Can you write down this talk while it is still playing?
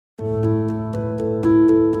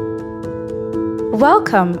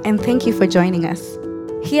Welcome and thank you for joining us.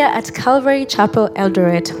 Here at Calvary Chapel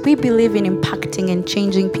Eldoret, we believe in impacting and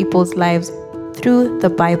changing people's lives through the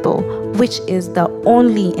Bible, which is the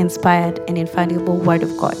only inspired and infallible Word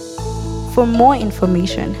of God. For more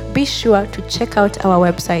information, be sure to check out our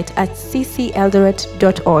website at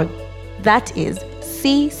cceldoret.org. That is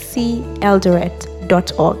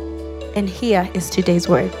cceldoret.org. And here is today's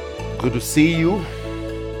word. Good to see you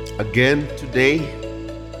again today,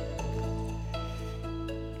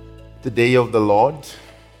 the day of the Lord.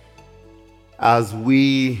 As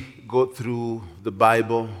we go through the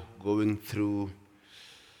Bible, going through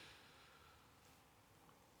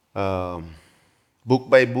book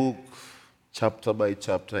by book, chapter by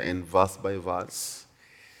chapter, and verse by verse,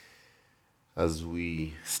 as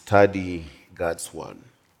we study God's Word.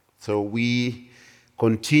 So we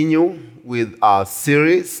continue with our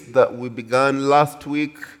series that we began last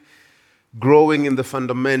week, Growing in the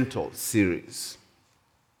Fundamentals series.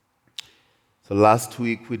 So last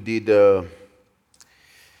week we did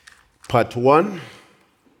part 1,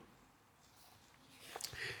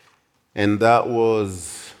 and that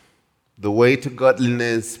was the way to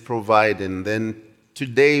godliness provided. And then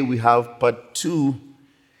today we have part 2,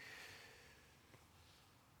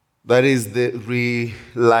 that is the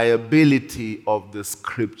reliability of the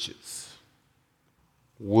scriptures.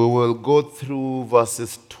 We will go through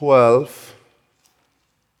verses 12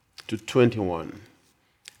 to 21.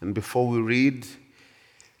 And before we read,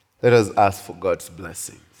 let us ask for God's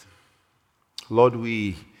blessings. Lord,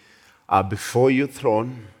 we are before your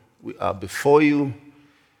throne. We are before your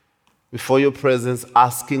presence,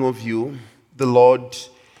 asking of you, the Lord,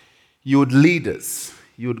 you would lead us,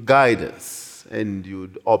 you would guide us, and you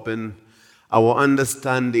would open our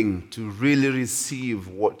understanding to really receive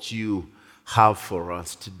what you have for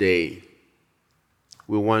us today.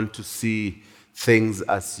 We want to see things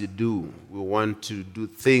as you do. We want to do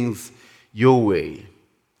things your way.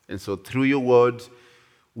 And so through your word,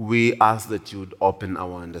 we ask that you would open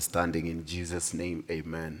our understanding. In Jesus' name,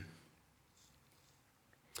 amen.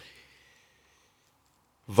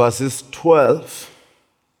 Verses 12.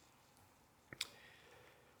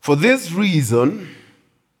 For this reason,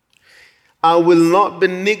 I will not be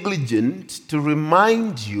negligent to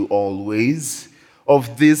remind you always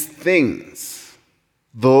of these things,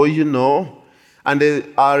 though you know and they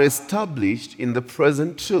are established in the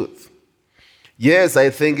present truth. Yes, I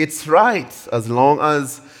think it's right, as long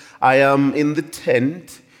as I am in the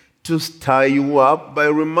tent, to stir you up by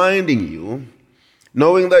reminding you,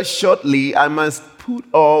 knowing that shortly I must put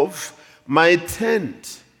off my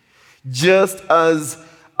tent, just as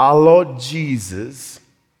our Lord Jesus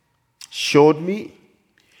showed me.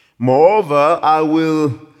 Moreover, I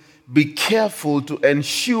will be careful to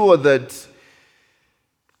ensure that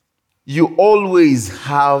you always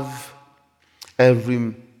have a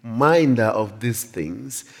reminder of these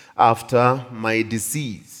things after my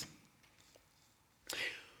decease.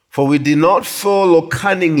 For we did not follow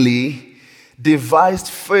cunningly devised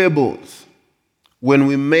fables when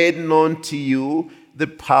we made known to you the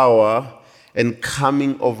power and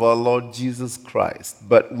coming of our Lord Jesus Christ,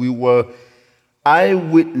 but we were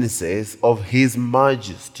eyewitnesses of his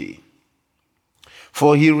majesty.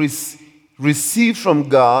 For he received from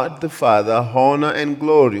God the Father honor and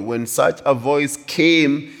glory when such a voice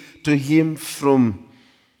came to him from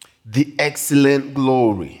the excellent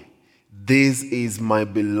glory. This is my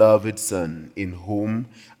beloved Son, in whom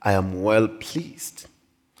I am well pleased.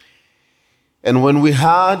 And when we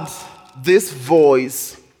heard this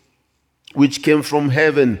voice, which came from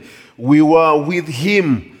heaven, we were with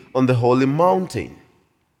him on the holy mountain.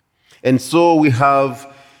 And so we have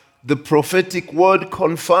the prophetic word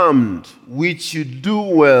confirmed, which you do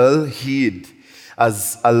well heed,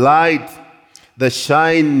 as a light that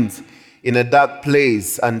shines in a dark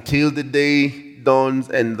place until the day dawns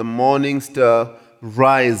and the morning star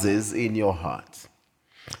rises in your heart.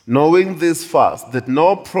 Knowing this first, that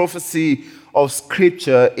no prophecy of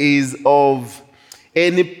Scripture is of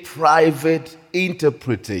any private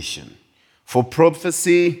interpretation. For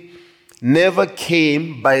prophecy never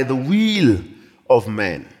came by the will of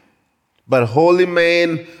man, but holy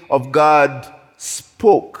men of God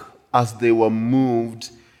spoke as they were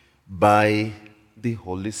moved by the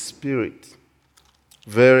Holy Spirit.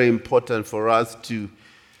 Very important for us to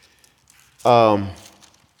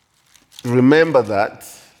remember that,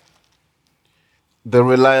 the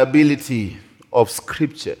reliability of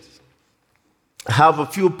Scriptures. I have a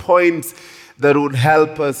few points that would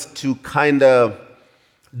help us to kind of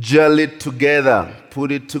gel it together,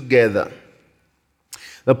 put it together.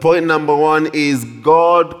 The point number 1 is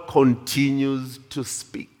God continues to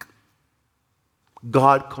speak.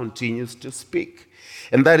 God continues to speak.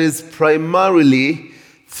 And that is primarily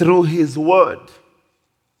through His Word.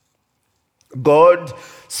 God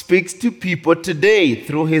speaks to people today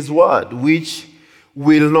through His Word, which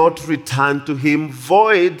will not return to Him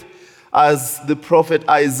void, as the prophet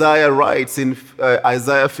Isaiah writes in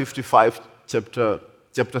Isaiah 55, chapter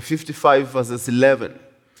 55, verses 11,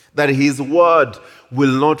 that His Word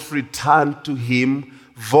will not return to Him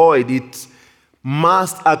void. It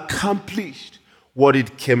must accomplish what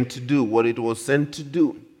it came to do, what it was sent to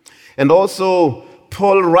do. And also,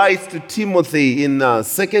 Paul writes to Timothy in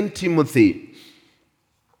 2 Timothy.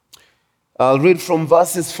 I'll read from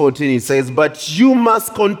verses 14. It says, "But you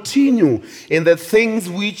must continue in the things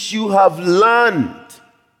which you have learned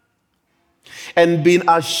and been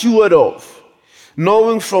assured of,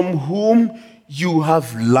 knowing from whom you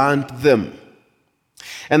have learned them,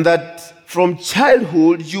 and that from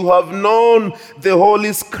childhood you have known the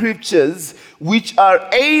Holy Scriptures, which are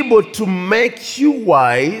able to make you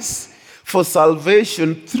wise for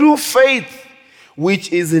salvation through faith,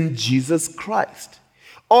 which is in Jesus Christ.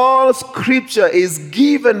 All Scripture is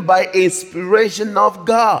given by inspiration of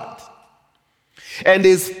God and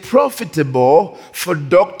is profitable for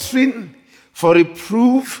doctrine, for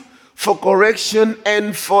reproof, for correction,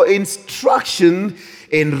 and for instruction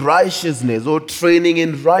in righteousness, or training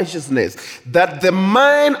in righteousness, that the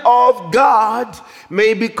man of God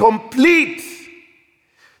may be complete,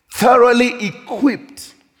 thoroughly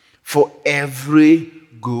equipped for every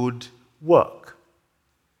good work."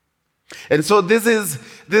 And so this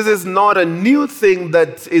is not a new thing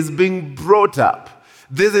that is being brought up.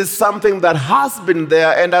 This is something that has been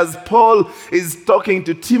there. And as Paul is talking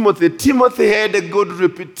to Timothy, Timothy had a good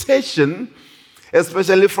reputation,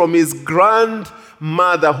 especially from his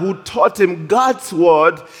grandmother, who taught him God's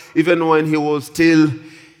word even when he was still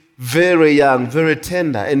very young, very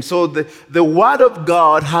tender. And so the word of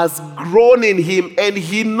God has grown in him, and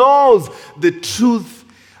he knows the truth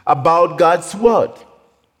about God's word.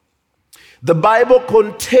 The Bible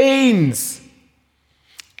contains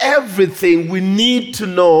everything we need to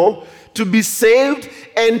know to be saved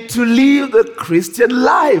and to live the Christian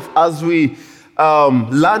life, as we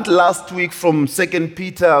learned last week from 2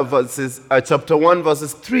 Peter chapter 1,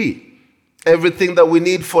 verses 3. Everything that we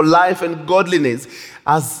need for life and godliness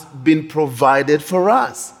has been provided for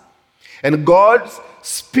us. And God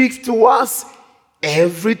speaks to us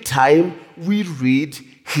every time we read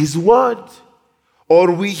His word, or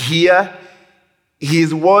we hear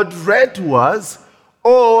His word read to us,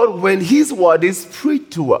 or when His word is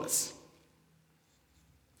preached to us.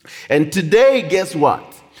 And today, guess what?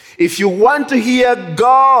 If you want to hear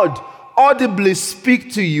God audibly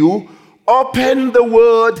speak to you, open the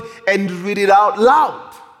word and read it out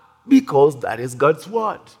loud, because that is God's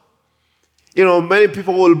word. You know, many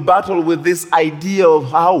people will battle with this idea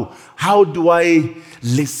of how do I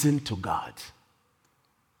listen to God?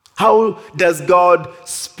 How does God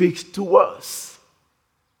speak to us?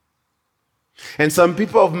 And some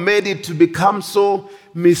people have made it to become so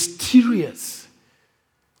mysterious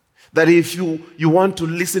that if you want to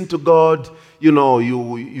listen to God, you know,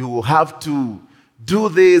 you have to do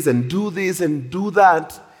this and do this and do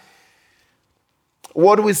that.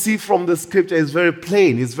 What we see from the scripture is very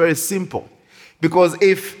plain, it's very simple. Because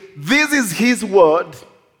if this is His word,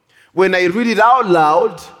 when I read it out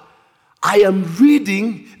loud, I am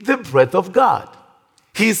reading the breath of God.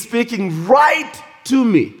 He's speaking right to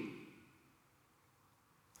me.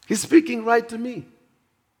 He's speaking right to me.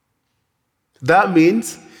 That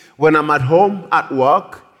means when I'm at home, at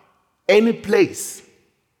work, any place,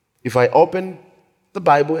 if I open the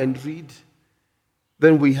Bible and read,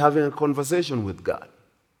 then we're having a conversation with God.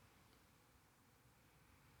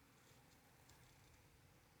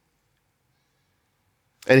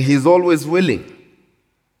 And He's always willing.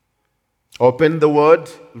 Open the word,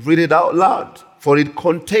 read it out loud, for it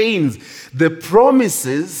contains the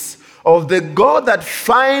promises of the God that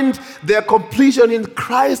find their completion in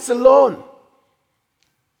Christ alone.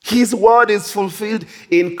 His word is fulfilled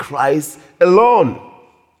in Christ alone.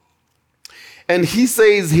 And he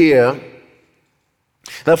says here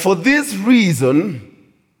that for this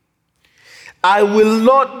reason, I will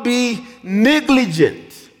not be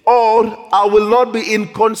negligent, or I will not be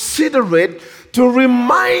inconsiderate to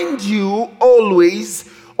remind you always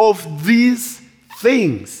of these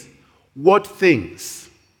things. What things?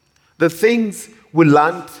 The things we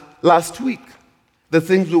learned last week. The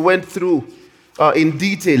things we went through in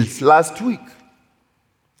details last week.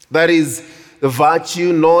 That is the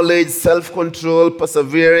virtue, knowledge, self-control,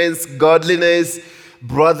 perseverance, godliness,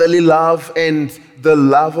 brotherly love, and the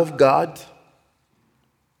love of God.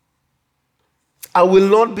 I will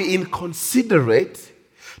not be inconsiderate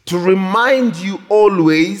to remind you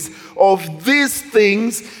always of these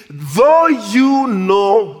things, though you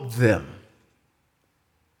know them,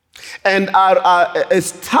 and are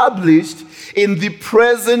established in the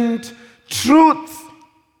present truth.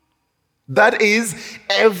 That is,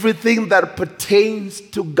 everything that pertains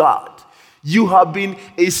to God. You have been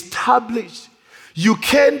established. You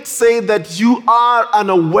can't say that you are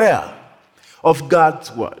unaware of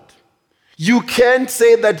God's word. You can't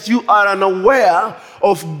say that you are unaware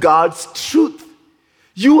of God's truth.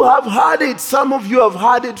 You have heard it. Some of you have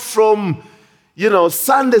heard it from,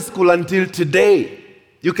 Sunday school until today.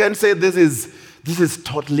 You can say this is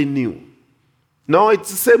totally new. No, it's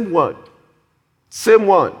the same word. Same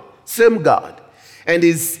word. Same God. And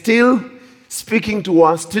He's still speaking to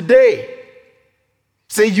us today.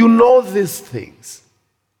 Say, you know these things.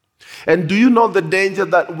 And do you know the danger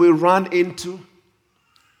that we run into?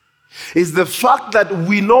 Is the fact that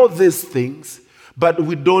we know these things, but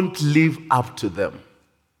we don't live up to them.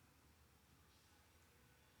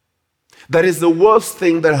 That is the worst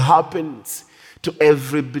thing that happens to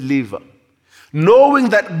every believer. Knowing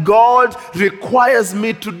that God requires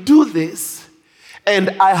me to do this,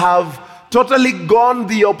 and I have totally gone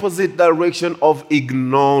the opposite direction of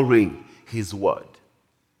ignoring His word.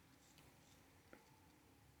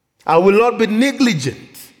 I will not be negligent.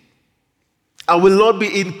 I will not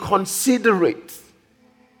be inconsiderate.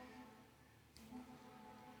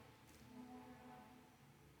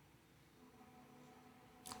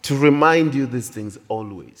 To remind you these things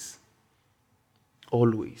always.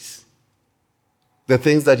 Always. The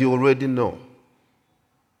things that you already know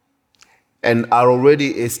and are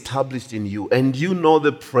already established in you. And you know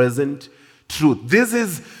the present truth. This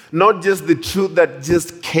is not just the truth that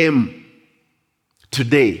just came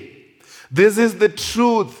today. This is the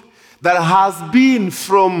truth that has been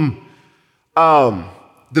from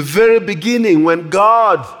the very beginning when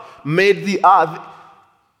God made the earth.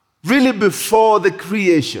 Really before the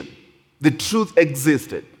creation, the truth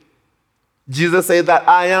existed. Jesus said that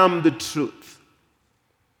I am the truth.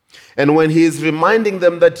 And when He is reminding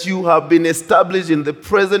them that you have been established in the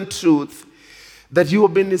present truth, that you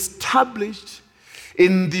have been established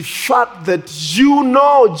in the fact that you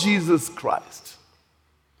know Jesus Christ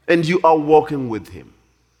and you are walking with Him.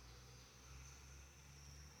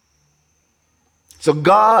 So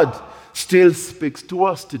God still speaks to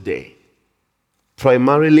us today,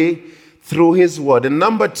 primarily through His word. And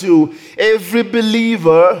number two, every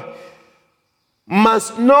believer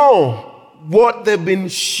must know what they've been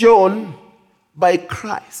shown by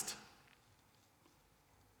Christ.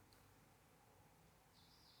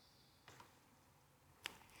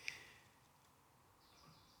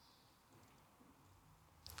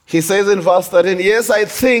 He says in verse 13, yes, I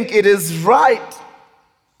think it is right,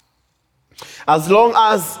 as long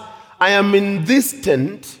as I am in this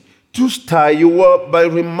tent, to stir you up by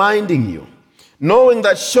reminding you, knowing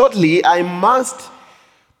that shortly I must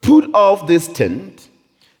put off this tent,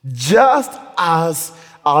 just as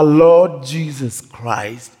our Lord Jesus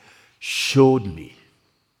Christ showed me.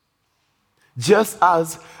 Just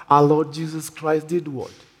as our Lord Jesus Christ did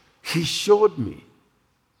what? He showed me.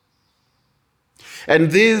 And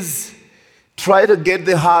this try to get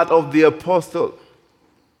the heart of the apostle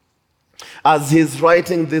as he's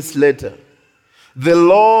writing this letter. The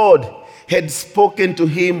Lord had spoken to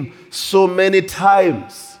him so many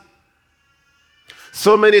times.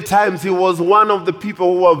 So many times he was one of the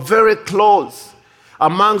people who were very close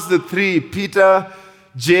amongst the three, Peter,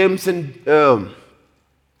 James, and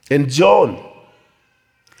John.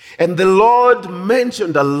 And the Lord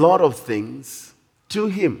mentioned a lot of things to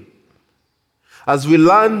him. As we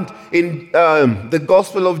learned in the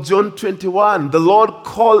Gospel of John 21, the Lord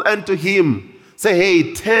called unto him, say,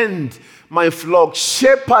 hey, tend my flock,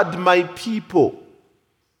 shepherd my people.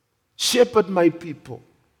 Shepherd my people.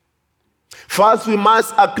 First, we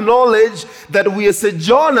must acknowledge that we are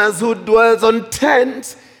sojourners who dwells on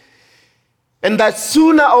tents, and that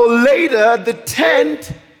sooner or later the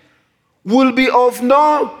tent will be of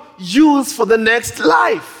no use for the next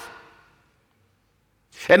life.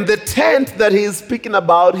 And the tent that he is speaking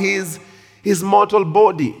about is his mortal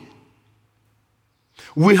body.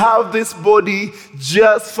 We have this body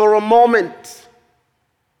just for a moment.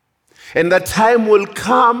 And the time will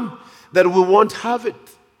come that we won't have it.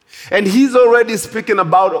 And he's already speaking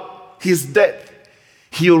about his death.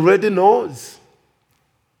 He already knows.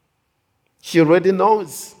 He already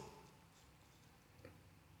knows.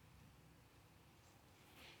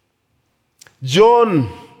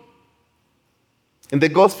 John, in the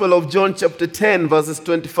Gospel of John chapter 10, verses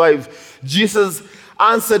 25, Jesus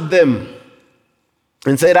answered them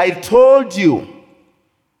and said, I told you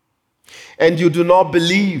and you do not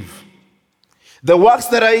believe. The works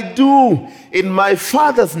that I do in my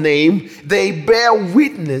Father's name, they bear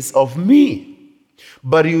witness of me.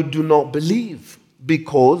 But you do not believe,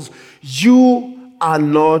 because you are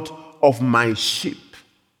not of my sheep.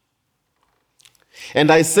 And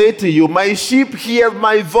I say to you, my sheep hear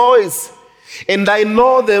my voice, and I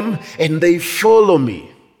know them, and they follow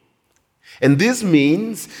me. And this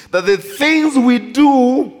means that the things we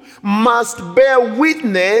do must bear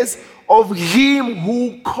witness of him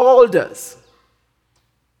who called us.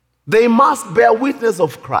 They must bear witness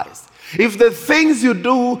of Christ. If the things you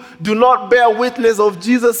do not bear witness of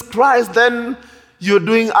Jesus Christ, then you're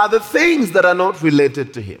doing other things that are not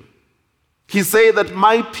related to him. He said that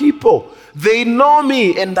my people, they know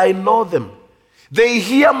me and I know them. They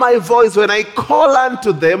hear my voice. When I call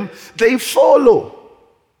unto them, they follow.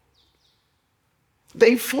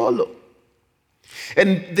 They follow.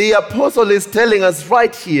 And the apostle is telling us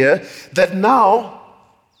right here that now,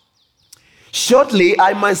 shortly,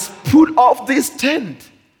 I must put off this tent,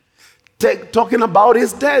 talking about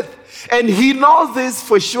his death. And he knows this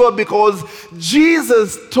for sure because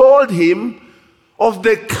Jesus told him of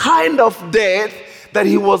the kind of death that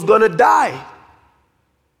he was going to die.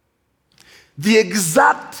 The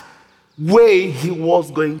exact way he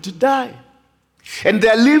was going to die. And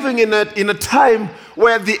they're living in a time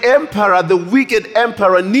where the emperor, the wicked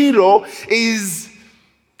emperor Nero, is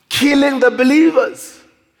killing the believers.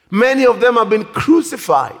 Many of them have been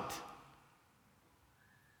crucified.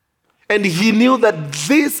 And he knew that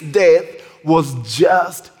this death was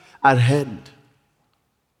just at hand.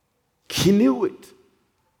 He knew it.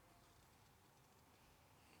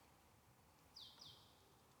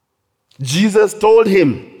 Jesus told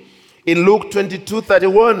him in Luke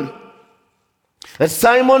 22:31 that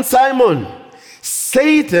Simon, Simon,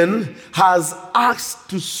 Satan has asked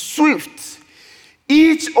to sift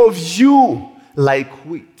each of you like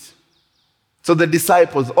wheat. So the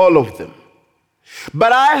disciples, all of them.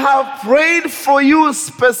 But I have prayed for you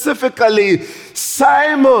specifically,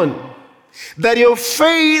 Simon, that your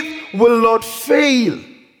faith will not fail.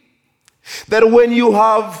 That when you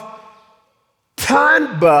have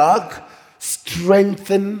turned back,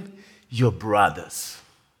 strengthen your brothers.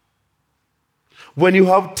 When you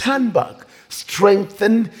have turned back,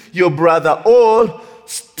 strengthen your brother, or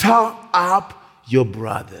stir up your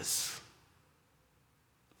brothers.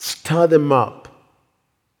 Stir them up.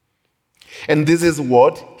 And this is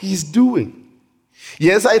what he's doing.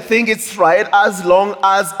 Yes, I think it's right, as long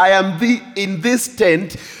as I am in this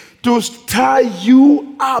tent, to stir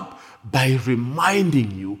you up by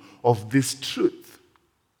reminding you of this truth.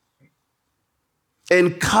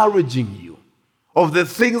 Encouraging you of the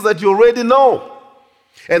things that you already know.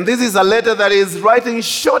 And this is a letter that he's writing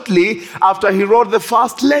shortly after he wrote the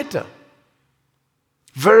first letter.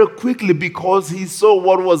 Very quickly, because he saw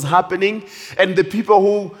what was happening and the people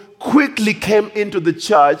who quickly came into the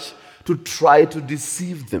church to try to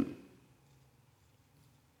deceive them.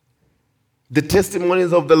 The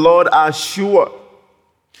testimonies of the Lord are sure.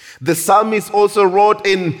 The psalmist also wrote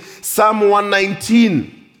in Psalm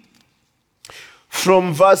 119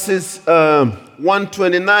 from verses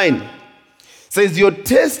 129. Says, your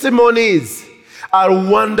testimonies are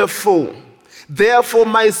wonderful. Therefore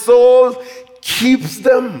my soul keeps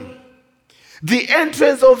them. The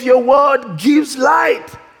entrance of your word gives light,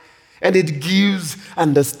 and it gives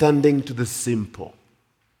understanding to the simple.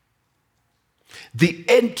 The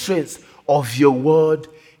entrance of your word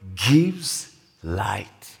gives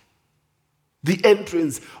light. The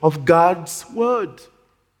entrance of God's word.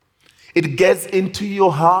 It gets into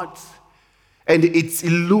your heart and it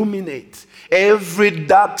illuminates every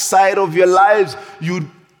dark side of your lives. You'd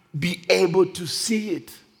be able to see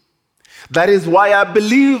it. That is why I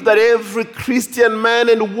believe that every Christian man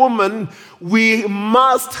and woman, we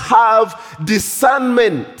must have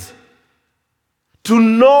discernment to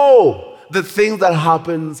know the things that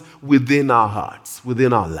happens within our hearts,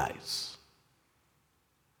 within our lives.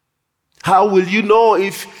 How will you know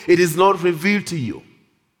if it is not revealed to you?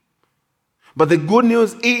 But the good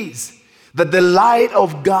news is that the light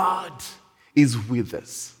of God is with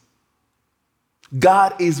us.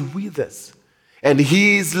 God is with us. And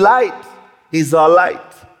He is light. He's our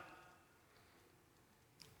light.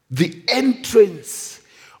 The entrance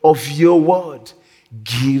of your word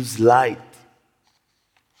gives light.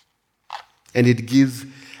 And it gives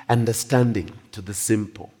understanding to the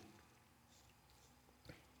simple.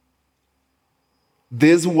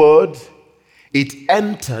 This word, it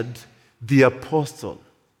entered the apostle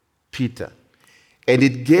Peter. And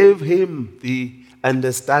it gave him the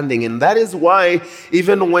understanding. And that is why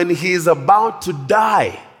even when he is about to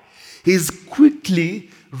die, he's quickly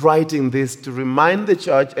writing this to remind the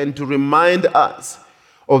church and to remind us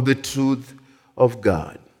of the truth of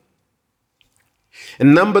God.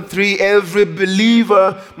 And number 3, every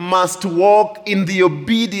believer must walk in the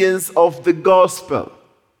obedience of the gospel.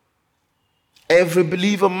 Every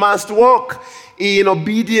believer must walk in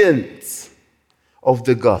obedience of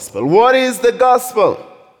the gospel. What is the gospel?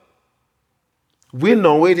 We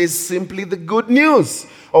know it is simply the good news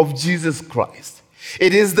of Jesus Christ.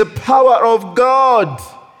 It is the power of God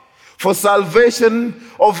for salvation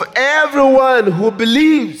of everyone who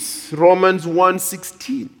believes. Romans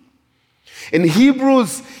 1:16. In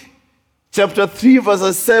Hebrews chapter 3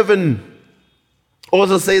 verse 7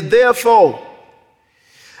 also says, therefore,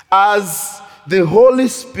 as the Holy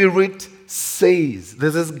Spirit says,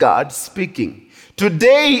 this is God speaking,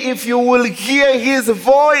 today if you will hear his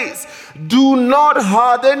voice, do not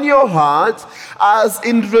harden your hearts as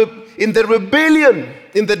in the rebellion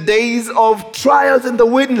in the days of trials in the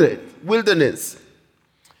wilderness,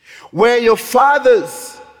 where your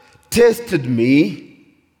fathers tested me,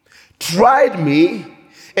 tried me,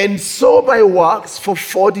 and saw my works for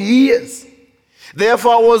 40 years.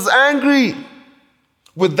 Therefore I was angry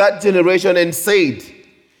with that generation and said,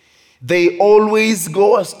 they always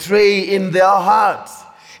go astray in their hearts,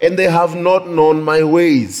 and they have not known my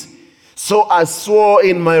ways. So I swore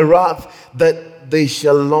in my wrath that they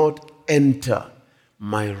shall not enter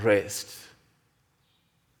my rest.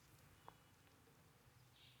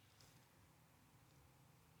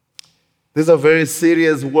 These are very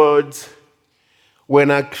serious words when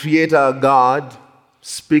our Creator God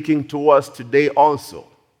speaking to us today also,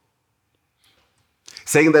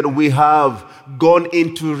 saying that we have gone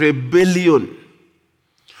into rebellion.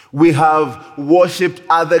 We have worshipped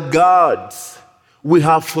other gods. We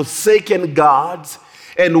have forsaken gods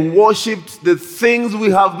and worshipped the things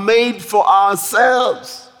we have made for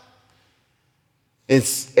ourselves.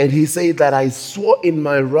 And he said that I swore in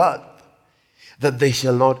my wrath that they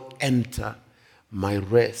shall not enter my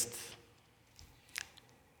rest.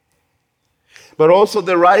 But also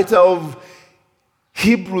the writer of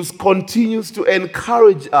Hebrews continues to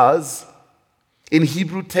encourage us in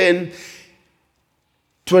Hebrews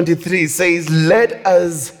 10:23 says, let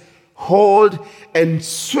us hold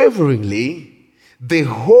unswervingly the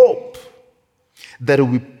hope that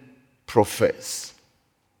we profess.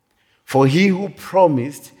 For he who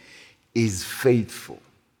promised is faithful.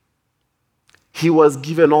 He was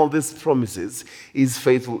given all these promises, is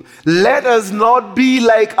faithful. Let us not be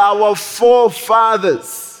like our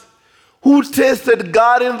forefathers who tested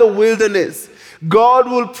God in the wilderness. God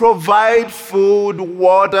will provide food,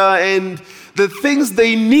 water, and the things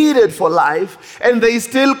they needed for life, and they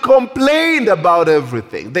still complained about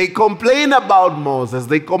everything. They complained about Moses.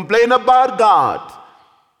 They complained about God.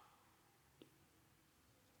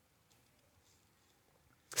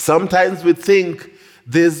 Sometimes we think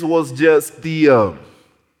this was just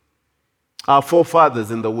our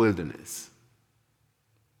forefathers in the wilderness.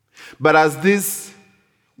 But as this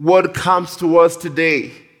word comes to us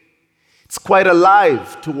today, it's quite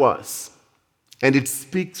alive to us. And it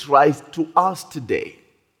speaks right to us today.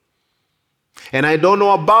 And I don't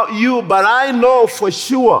know about you, but I know for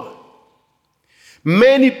sure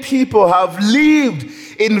many people have lived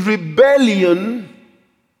in rebellion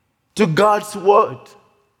to God's word.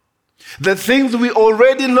 The things we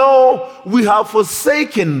already know, we have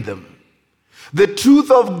forsaken them. The truth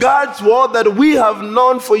of God's word that we have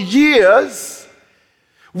known for years,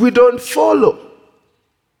 we don't follow.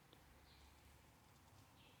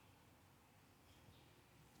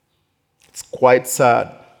 It's quite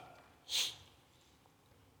sad.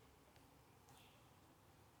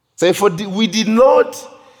 Say, for we did not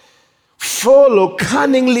follow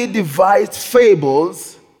cunningly devised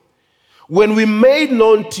fables when we made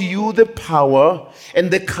known to you the power and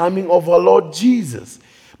the coming of our Lord Jesus,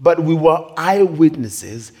 but we were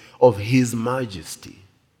eyewitnesses of his majesty.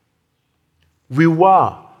 We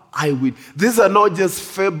were eyewitnesses. These are not just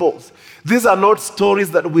fables. These are not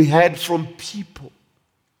stories that we heard from people.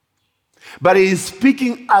 But he is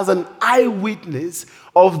speaking as an eyewitness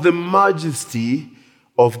of the majesty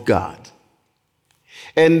of God.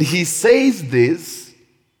 And he says this,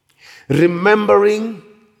 remembering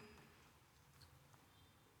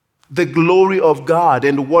the glory of God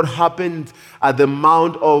and what happened at the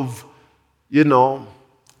Mount of,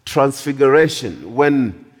 Transfiguration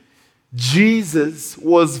when Jesus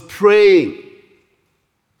was praying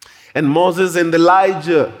and Moses and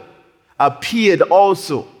Elijah appeared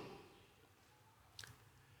also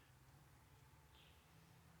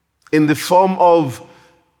in the form of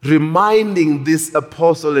reminding this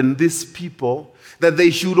apostle and this people that they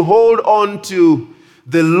should hold on to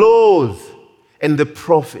the laws and the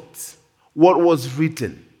prophets, what was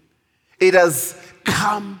written, it has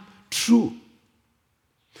come true.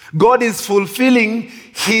 God is fulfilling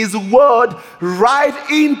his word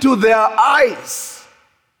right into their eyes.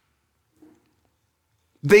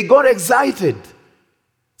 They got excited.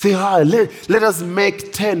 Say, let us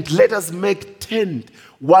make tent. Let us make tent.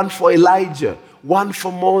 One for Elijah, one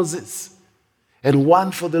for Moses, and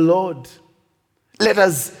one for the Lord. Let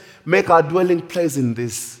us make our dwelling place in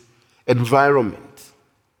this environment.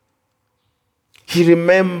 He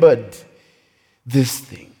remembered these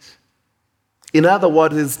things. In other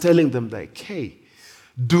words, he's telling them like, hey,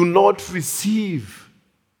 do not receive.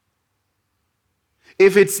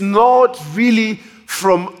 If it's not really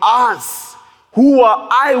from us who are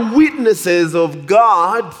eyewitnesses of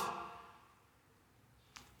God,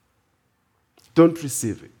 don't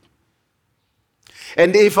receive it.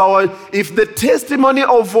 And if the testimony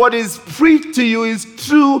of what is preached to you is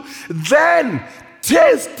true, then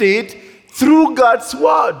test it through God's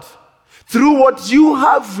word, through what you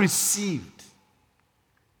have received,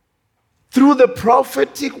 through the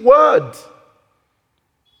prophetic word.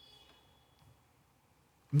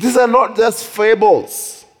 These are not just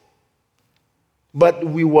fables, but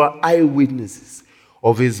we were eyewitnesses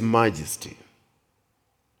of his majesty.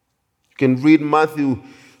 You can read Matthew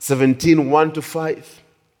 17, 1-5.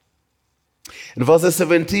 In verse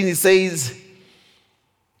 17, he says,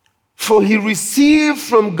 "For he received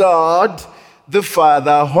from God the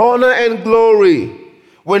Father honor and glory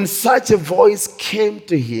when such a voice came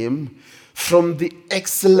to him from the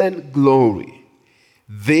excellent glory.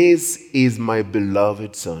 This is my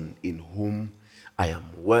beloved Son, in whom I am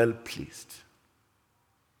well pleased."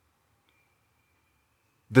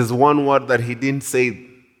 There's one word that he didn't say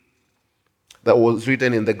that was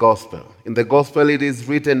written in the gospel. In the gospel it is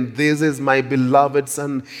written, "This is my beloved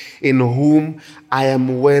Son, in whom I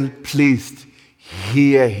am well pleased.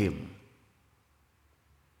 Hear him."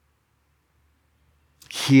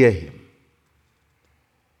 Hear him.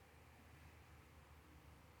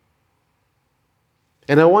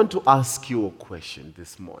 And I want to ask you a question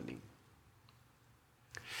this morning.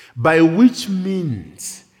 By which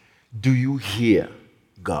means do you hear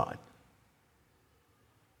God?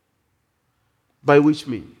 By which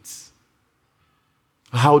means?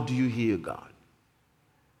 How do you hear God?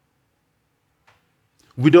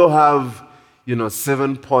 We don't have,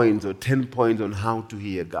 7 points or 10 points on how to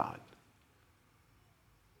hear God.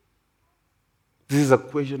 This is a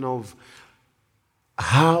question of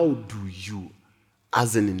how do you,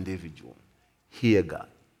 as an individual, hear God?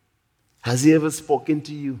 Has he ever spoken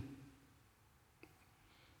to you?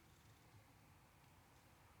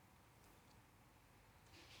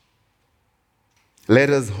 Let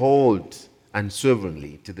us hold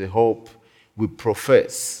unswervingly to the hope we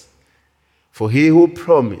profess, for he who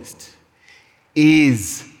promised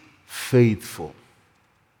is faithful.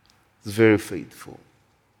 He's very faithful.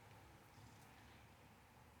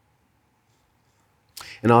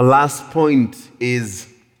 And our last point is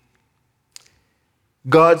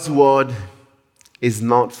God's word is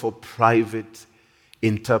not for private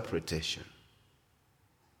interpretation.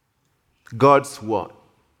 God's word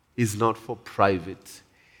is not for private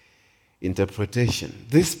interpretation.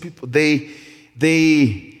 These people, they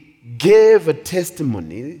gave a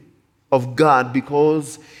testimony of God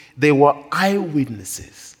because they were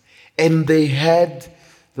eyewitnesses and they had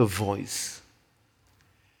the voice.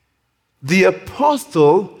 The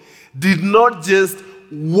apostle did not just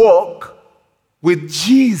walk with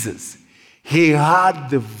Jesus. He had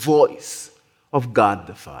the voice of God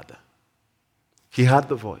the Father. He had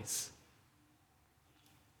the voice.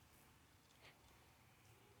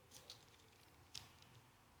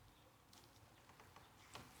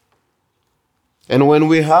 And when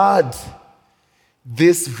we heard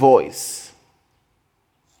this voice,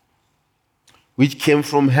 which came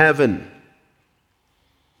from heaven,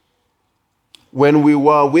 when we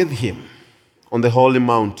were with him on the holy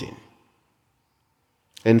mountain,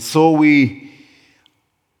 and so we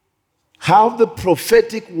have the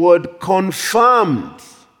prophetic word confirmed,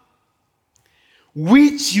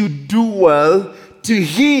 which you do well to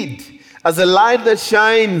heed, as a light that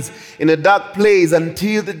shines in a dark place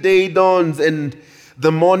until the day dawns and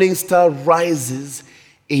the morning star rises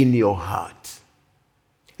in your heart.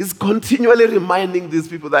 He's continually reminding these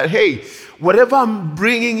people that, hey, whatever I'm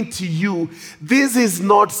bringing to you, this is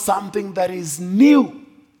not something that is new.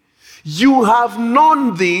 You have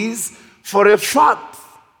known this for a fact.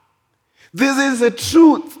 This is the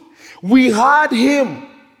truth. We heard him.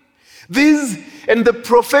 This and the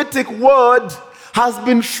prophetic word has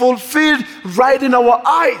been fulfilled right in our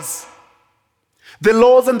eyes. The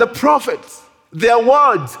laws and the prophets Their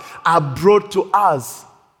words are brought to us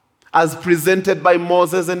as presented by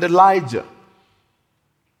Moses and Elijah.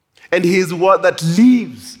 And his word that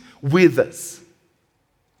lives with us.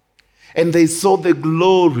 And they saw the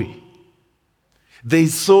glory. They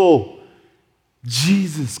saw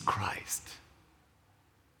Jesus Christ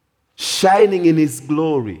shining in his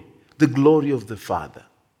glory, the glory of the Father,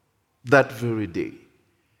 that very day.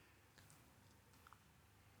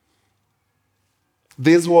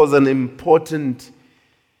 This was an important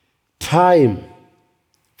time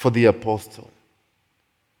for the apostle.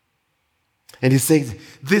 And he says,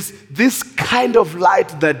 this kind of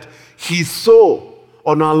light that he saw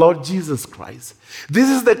on our Lord Jesus Christ, this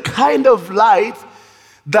is the kind of light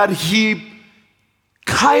that he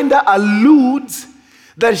kind of alludes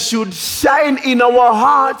that should shine in our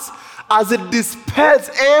hearts as it dispels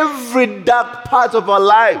every dark part of our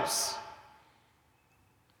lives.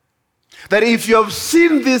 That if you have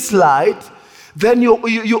seen this light, then you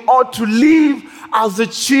ought to live as the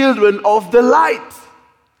children of the light.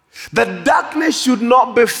 That darkness should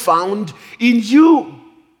not be found in you.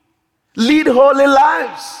 Lead holy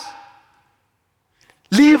lives.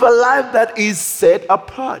 Live a life that is set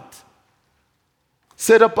apart.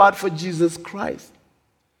 Set apart for Jesus Christ.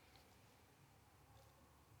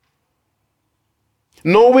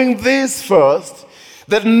 Knowing this first,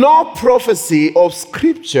 that no prophecy of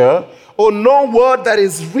Scripture or no word that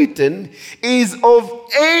is written is of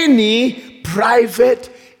any private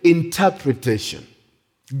interpretation.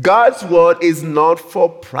 God's word is not for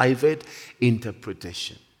private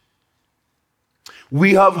interpretation.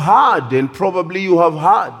 We have heard, and probably you have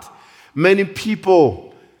heard, many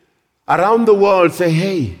people around the world say,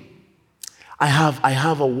 hey, I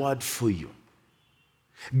have a word for you.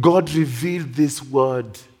 God revealed this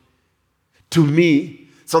word to me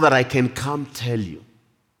so that I can come tell you.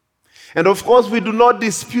 And of course, we do not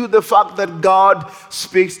dispute the fact that God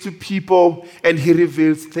speaks to people and he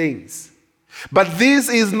reveals things. But this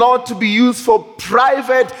is not to be used for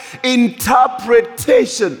private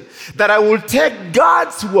interpretation, that I will take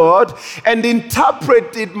God's word and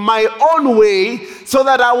interpret it my own way so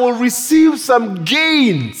that I will receive some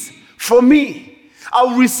gains for me.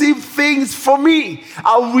 I'll receive things for me.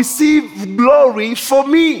 I'll receive glory for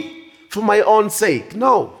me, for my own sake.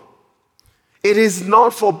 No. It is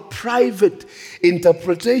not for private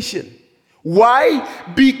interpretation. Why?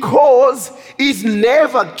 Because it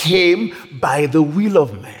never came by the will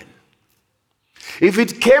of man. If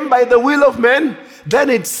it came by the will of man, then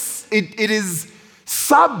it is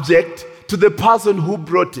subject to the person who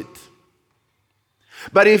brought it.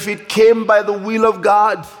 But if it came by the will of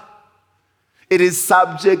God, it is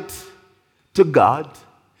subject to God.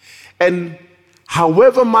 And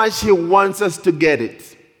however much he wants us to get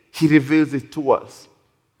it, he reveals it to us.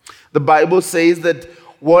 The Bible says that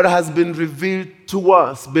what has been revealed to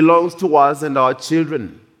us belongs to us and our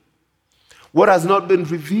children. What has not been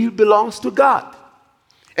revealed belongs to God.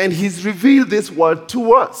 And he's revealed this word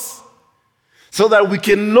to us so that we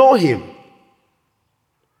can know him.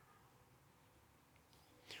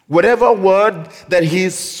 Whatever word that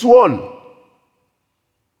he's sworn,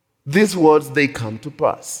 these words, they come to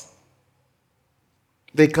pass.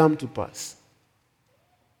 They come to pass.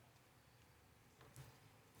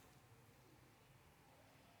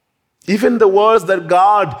 Even the words that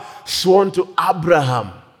God sworn to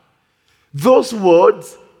Abraham, those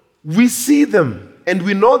words, we see them and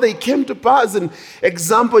we know they came to pass. In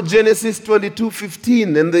example, Genesis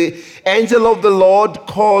 22:15, and the angel of the Lord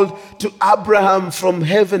called to Abraham from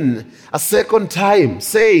heaven a second time,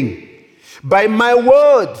 saying, by my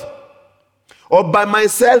word or by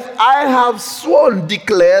myself I have sworn,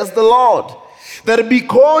 declares the Lord, that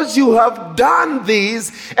because you have done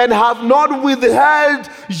this and have not withheld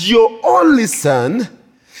your only son,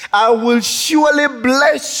 I will surely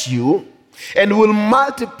bless you and will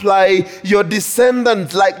multiply your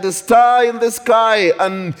descendants like the star in the sky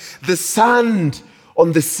and the sand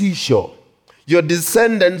on the seashore. Your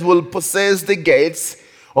descendants will possess the gates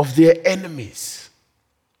of their enemies.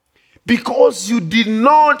 Because you did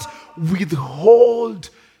not withhold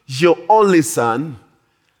your only son,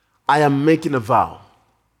 I am making a vow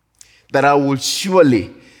that I will surely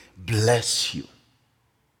bless you.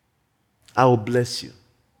 I will bless you.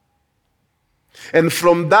 And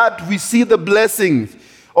from that, we see the blessings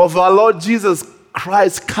of our Lord Jesus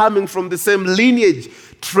Christ coming from the same lineage,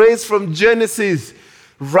 traced from Genesis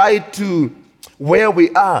right to where we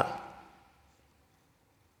are.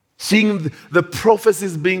 Seeing the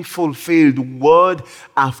prophecies being fulfilled, word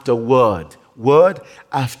after word, word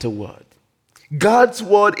after word. God's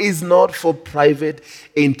word is not for private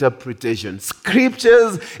interpretation.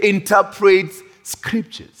 Scriptures interpret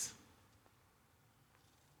scriptures.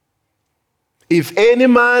 If any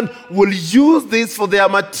man will use this for their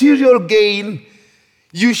material gain,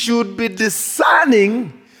 you should be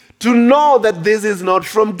discerning to know that this is not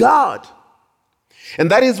from God. And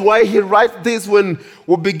that is why he writes this when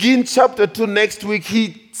we begin chapter 2 next week.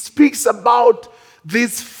 He speaks about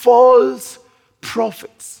these false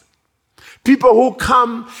prophets. People who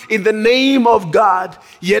come in the name of God,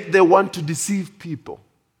 yet they want to deceive people.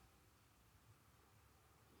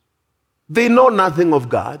 They know nothing of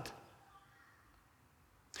God.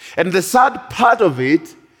 And the sad part of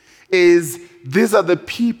it is these are the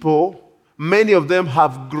people, many of them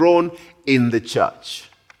have grown in the church.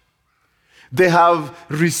 They have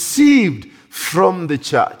received from the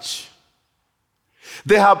church.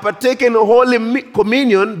 They have partaken of Holy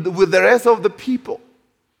Communion with the rest of the people.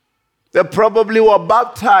 They probably were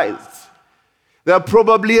baptized. They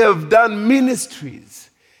probably have done ministries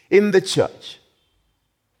in the church.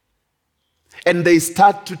 And they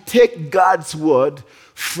start to take God's word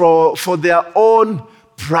for their own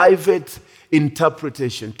private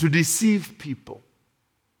interpretation, to deceive people.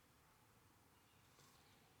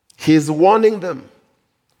 He's warning them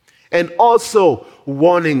and also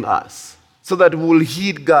warning us so that we'll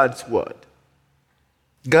heed God's word.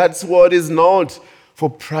 God's word is not for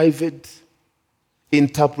private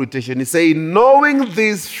interpretation. He's saying, knowing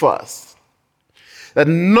this first, that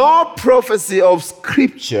no prophecy of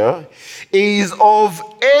Scripture is of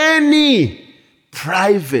any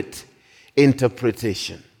private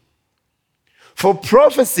interpretation. For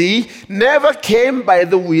prophecy never came by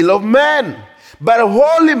the will of man, but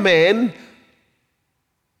holy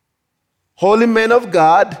men of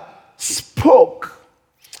God, spoke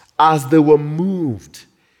as they were moved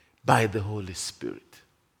by the Holy Spirit.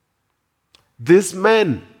 These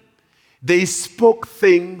men, they spoke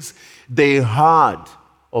things they heard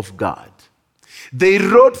of God. They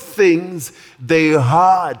wrote things they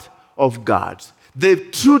heard of God. The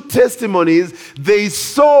true testimonies they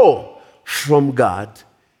saw from God,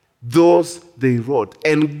 those they wrote.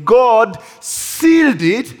 And God sealed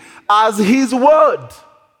it as His word.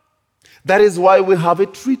 That is why we have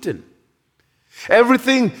it written.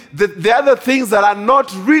 Everything, the other things that are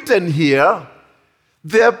not written here,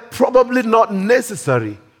 they're probably not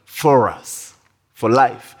necessary for us, for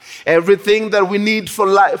life. Everything that we need for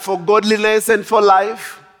life, for godliness and for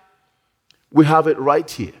life, we have it right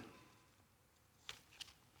here.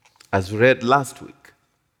 As we read last week.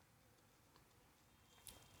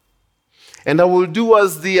 And I will do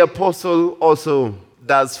as the apostle also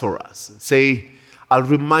does for us. Say, I'll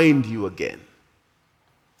remind you again.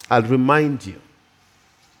 I'll remind you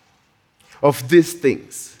of these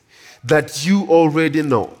things that you already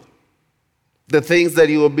know. The things that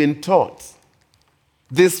you have been taught.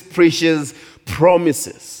 These precious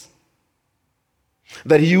promises.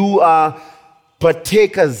 That you are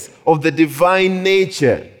partakers of the divine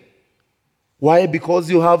nature. Why? Because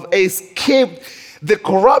you have escaped the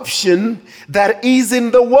corruption that is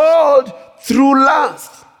in the world through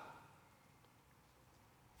lust.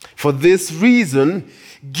 For this reason,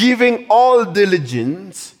 giving all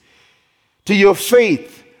diligence, to your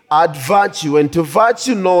faith add virtue, and to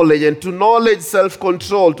virtue knowledge, and to knowledge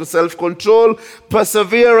self-control, to self-control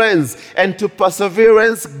perseverance, and to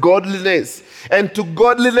perseverance godliness, and to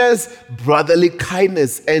godliness brotherly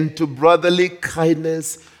kindness, and to brotherly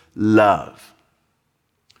kindness love.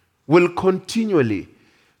 Will continually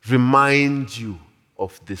remind you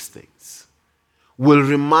of these things. Will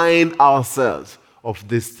remind ourselves of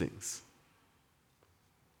these things.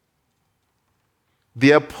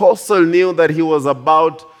 The apostle knew that he was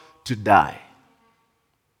about to die.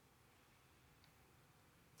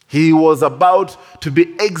 He was about to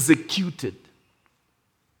be executed.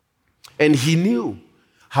 And he knew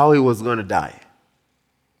how he was going to die.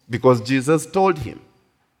 Because Jesus told him.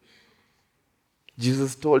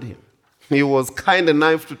 Jesus told him. He was kind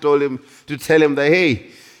enough to tell him that,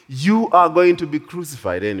 hey, you are going to be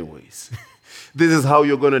crucified anyways. This is how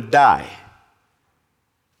you're going to die.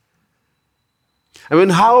 I mean,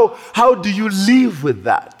 how do you live with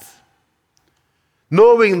that?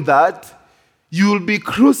 Knowing that you will be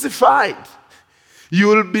crucified. You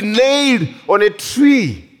will be nailed on a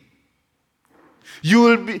tree. You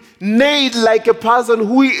will be nailed like a person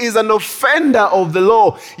who is an offender of the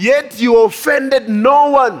law, yet you offended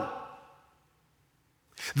no one.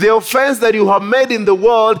 The offense that you have made in the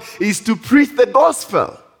world is to preach the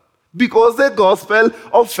gospel, because the gospel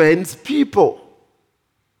offends people.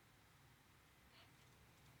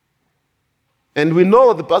 And we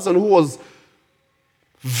know the person who was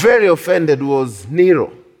very offended was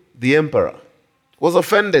Nero, the emperor, was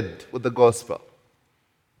offended with the gospel.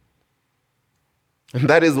 And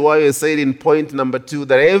that is why I said in point number 2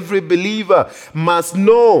 that every believer must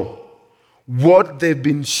know what they've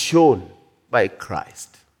been shown by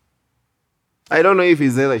Christ. I don't know if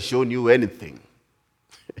he's ever shown you anything.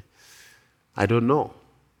 I don't know.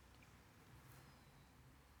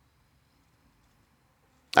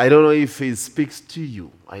 I don't know if he speaks to you.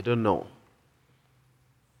 I don't know.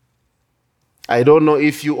 I don't know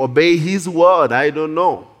if you obey his word. I don't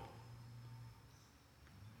know.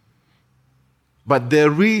 But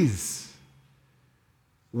there is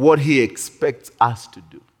what he expects us to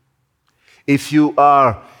do. If you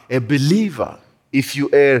are a believer, if you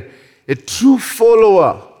are a true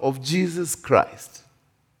follower of Jesus Christ,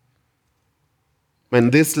 when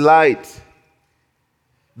this light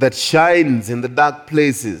that shines in the dark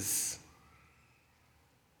places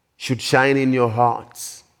should shine in your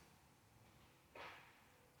hearts.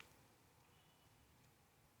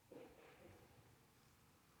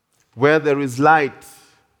 Where there is light,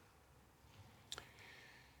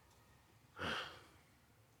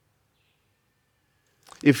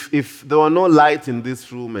 if there were no light in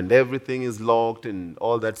this room and everything is locked and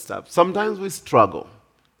all that stuff, sometimes we struggle,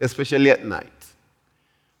 especially at night.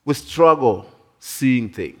 We struggle seeing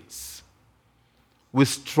things. We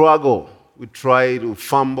struggle. We try to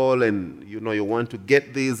fumble and, you want to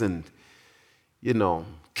get this and,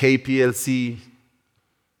 KPLC,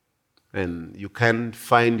 and you can't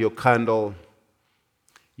find your candle.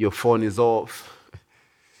 Your phone is off.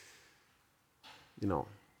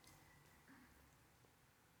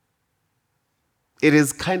 It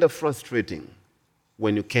is kind of frustrating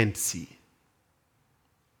when you can't see.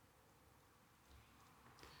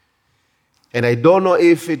 And I don't know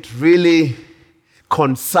if it really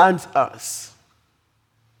concerns us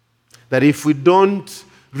that if we don't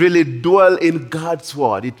really dwell in God's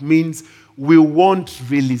word, it means we won't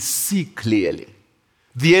really see clearly.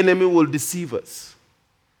 The enemy will deceive us.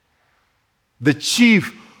 The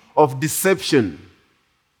chief of deception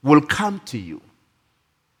will come to you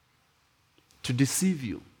to deceive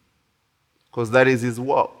you, because that is his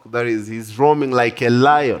work. That is, he's roaming like a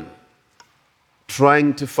lion,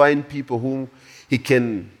 trying to find people whom he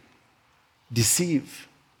can deceive.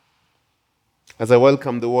 As I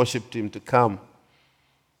welcome the worship team to come,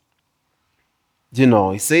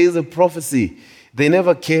 he says a prophecy, they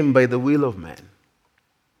never came by the will of man.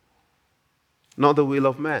 Not the will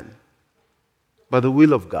of man, but the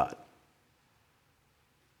will of God.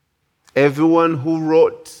 Everyone who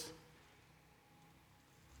wrote,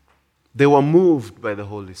 they were moved by the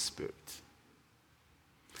Holy Spirit.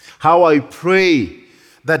 How I pray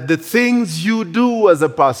that the things you do as a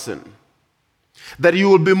person, that you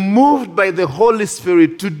will be moved by the Holy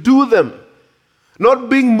Spirit to do them. Not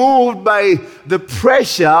being moved by the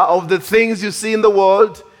pressure of the things you see in the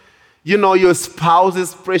world. Your spouse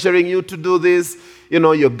is pressuring you to do this.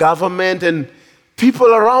 Your government and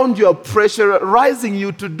people around you are pressurizing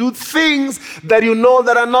you to do things that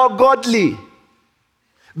that are not godly.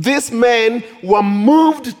 These men were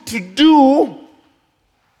moved to do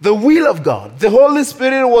the will of God. The Holy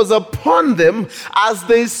Spirit was upon them as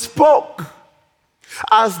they spoke,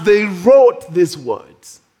 as they wrote these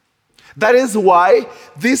words. That is why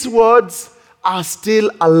these words are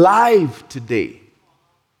still alive today.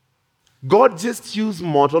 God just used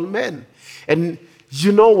mortal men. And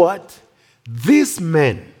you know what? These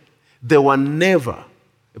men, they were never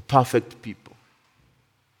a perfect people.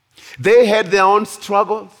 They had their own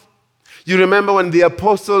struggles. You remember when the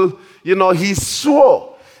apostle, he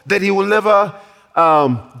swore that he will never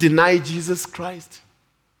deny Jesus Christ.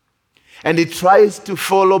 And he tries to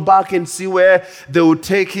follow back and see where they would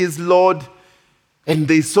take his Lord. And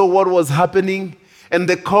they saw what was happening. And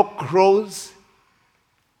the cock crows.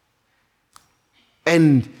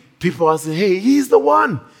 And people are saying, hey, he's the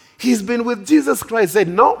one. He's been with Jesus Christ. Said,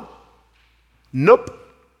 no. Nope.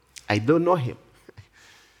 I don't know him.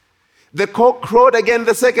 The cock crowed again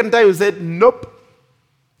the second time. He said, nope.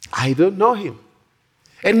 I don't know him.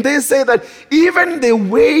 And they say that even the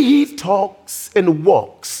way he talks and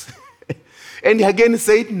walks, and he again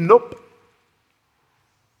said, nope.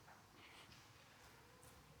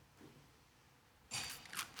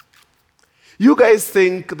 You guys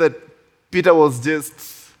think that Peter was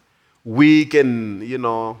just weak and,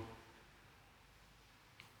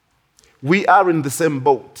 we are in the same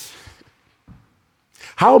boat.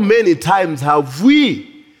 How many times have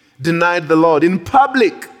we denied the Lord in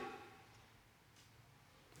public?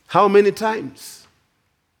 How many times?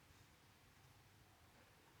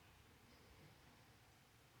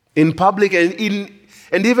 In public and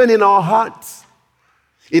even in our hearts,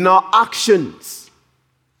 in our actions.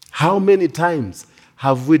 How many times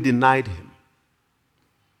have we denied him?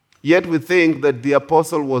 Yet we think that the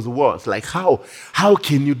apostle was worse. Like, how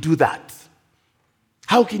can you do that?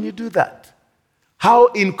 How can you do that? How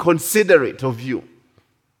inconsiderate of you.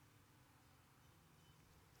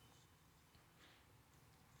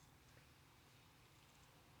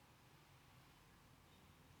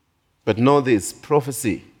 But know this,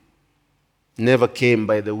 prophecy never came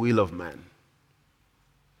by the will of man.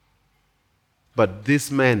 But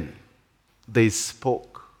these men, they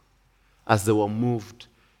spoke as they were moved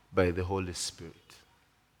by the Holy Spirit.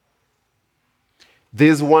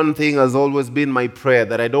 This one thing has always been my prayer,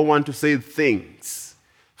 that I don't want to say things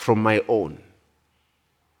from my own,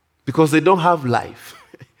 because they don't have life.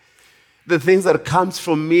 The things that comes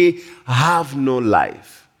from me have no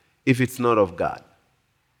life if it's not of God.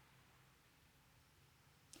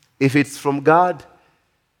 If it's from God,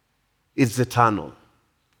 it's eternal.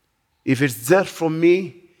 If it's just from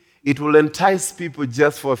me, it will entice people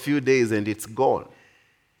just for a few days and it's gone.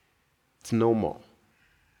 It's no more.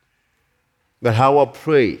 But how I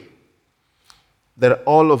pray that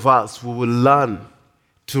all of us will learn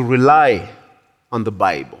to rely on the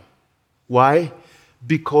Bible. Why?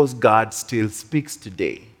 Because God still speaks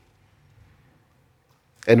today.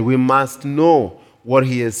 And we must know what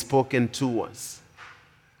He has spoken to us.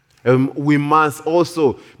 And we must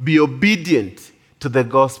also be obedient to the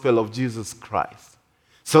gospel of Jesus Christ,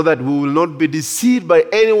 so that we will not be deceived by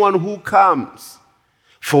anyone who comes.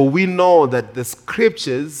 For we know that the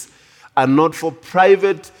scriptures are not for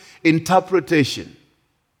private interpretation.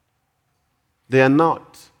 They are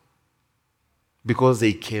not, because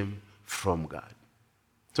they came from God.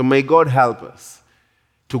 So may God help us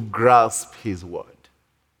to grasp His word.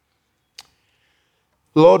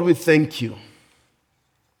 Lord, we thank you.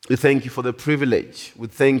 We thank you for the privilege. We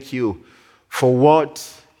thank you for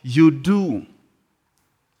what you do.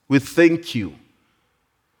 We thank you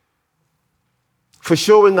for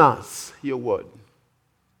showing us your word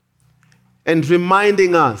and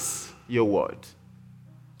reminding us your word.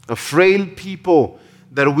 A frail people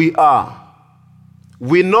that we are,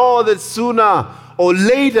 we know that sooner or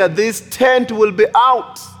later this tent will be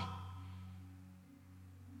out.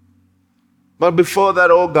 But before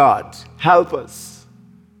that, oh God, help us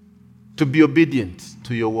to be obedient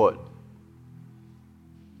to your word.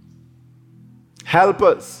 Help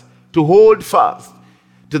us to hold fast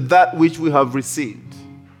to that which we have received.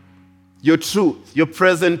 Your truth, your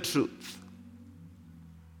present truth.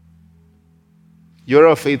 You're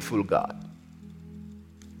a faithful God.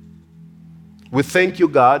 We thank you,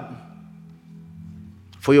 God,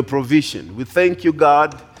 for your provision. We thank you,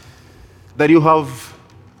 God, that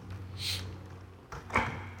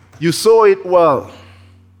you saw it well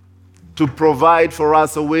to provide for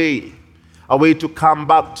us a way to come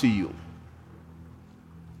back to you.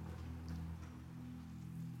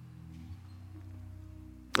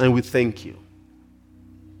 And we thank you.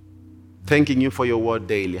 Thanking you for your word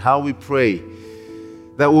daily. How we pray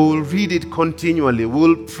that we will read it continually. We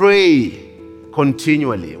will pray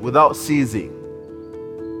continually without ceasing.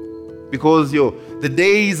 Because the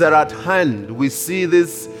days are at hand. We see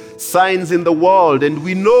these signs in the world and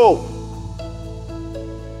we know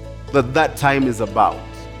that time is about.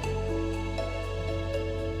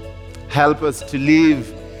 Help us to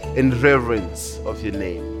live in reverence of your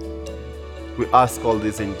name. We ask all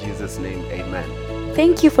this in Jesus' name, amen.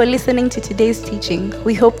 Thank you for listening to today's teaching.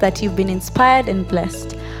 We hope that you've been inspired and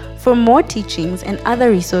blessed. For more teachings and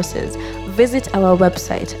other resources, visit our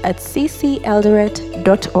website at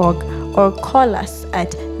cceldoret.org or call us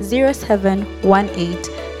at 0718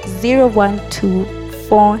 012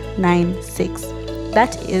 496.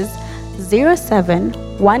 That is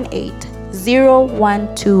 0718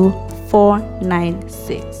 012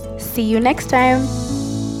 496. See you next time.